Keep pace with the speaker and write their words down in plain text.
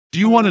Do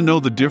you want to know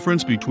the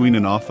difference between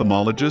an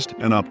ophthalmologist,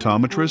 an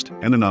optometrist,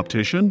 and an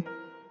optician?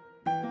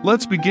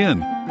 Let's begin.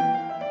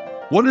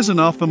 What is an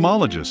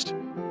ophthalmologist?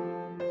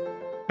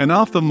 An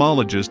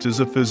ophthalmologist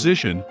is a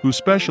physician who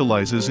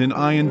specializes in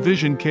eye and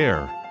vision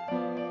care.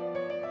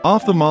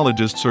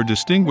 Ophthalmologists are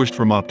distinguished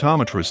from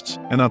optometrists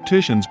and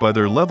opticians by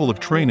their level of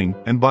training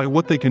and by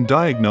what they can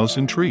diagnose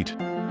and treat.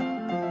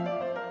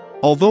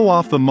 Although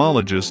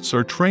ophthalmologists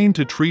are trained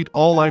to treat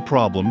all eye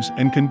problems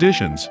and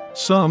conditions,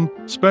 some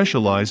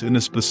specialize in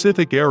a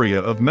specific area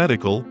of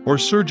medical or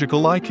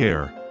surgical eye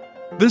care.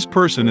 This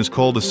person is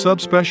called a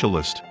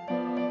subspecialist.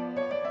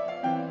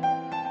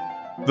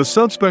 The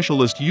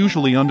subspecialist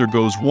usually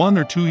undergoes 1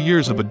 or 2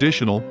 years of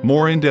additional,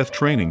 more in-depth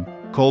training,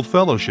 called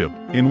fellowship,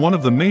 in one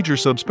of the major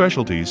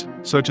subspecialties,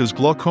 such as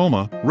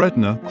glaucoma,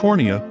 retina,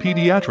 cornea,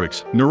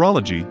 pediatrics,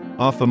 neurology,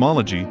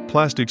 ophthalmology,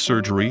 plastic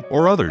surgery,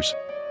 or others.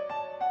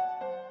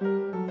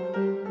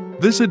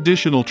 This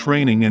additional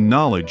training and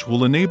knowledge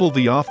will enable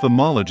the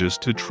ophthalmologist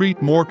to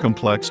treat more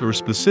complex or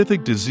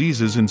specific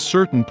diseases in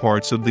certain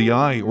parts of the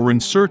eye or in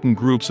certain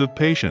groups of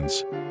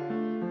patients.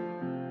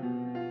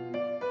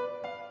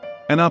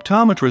 An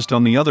optometrist,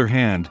 on the other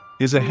hand,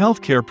 is a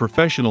healthcare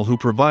professional who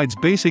provides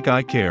basic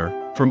eye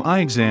care, from eye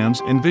exams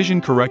and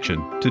vision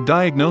correction to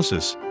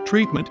diagnosis,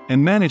 treatment,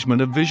 and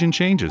management of vision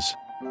changes.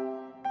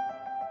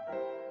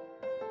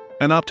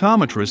 An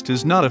optometrist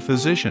is not a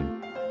physician.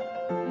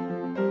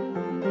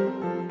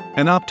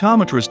 An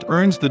optometrist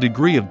earns the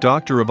degree of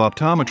Doctor of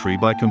Optometry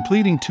by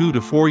completing 2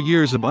 to 4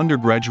 years of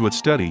undergraduate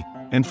study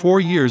and 4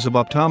 years of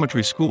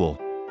optometry school.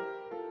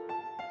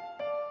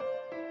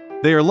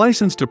 They are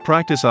licensed to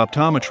practice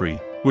optometry,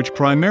 which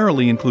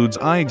primarily includes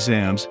eye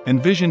exams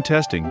and vision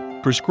testing,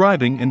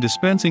 prescribing and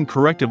dispensing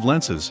corrective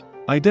lenses,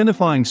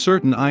 identifying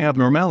certain eye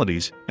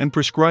abnormalities, and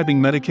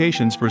prescribing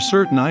medications for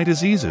certain eye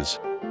diseases.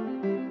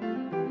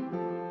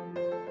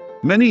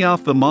 Many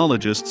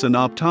ophthalmologists and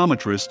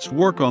optometrists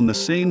work on the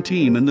same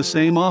team in the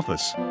same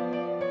office.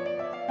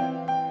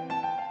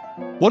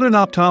 What an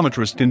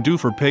optometrist can do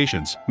for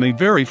patients may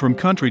vary from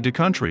country to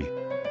country.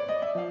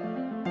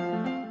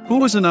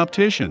 Who is an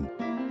optician?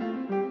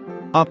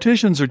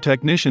 Opticians are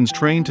technicians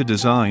trained to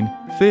design,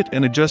 fit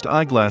and adjust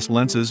eyeglass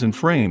lenses and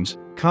frames,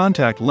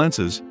 contact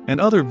lenses,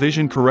 and other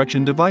vision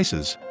correction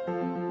devices.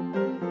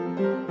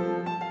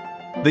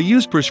 They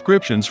use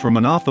prescriptions from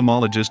an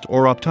ophthalmologist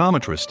or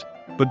optometrist,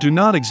 but do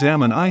not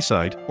examine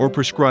eyesight or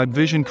prescribe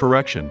vision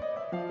correction.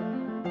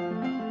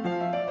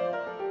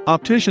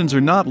 Opticians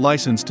are not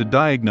licensed to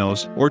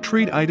diagnose or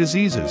treat eye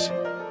diseases.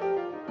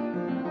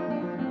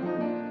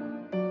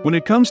 When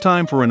it comes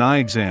time for an eye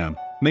exam,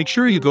 make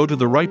sure you go to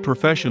the right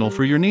professional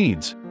for your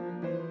needs.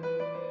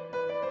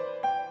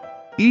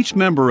 Each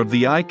member of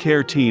the eye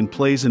care team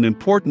plays an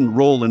important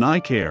role in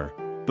eye care,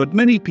 but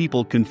many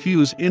people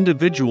confuse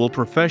individual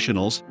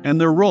professionals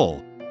and their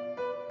role.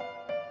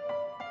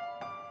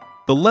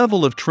 The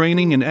level of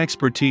training and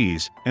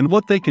expertise and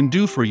what they can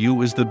do for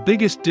you is the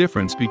biggest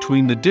difference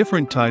between the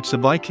different types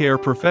of eye care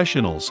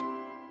professionals.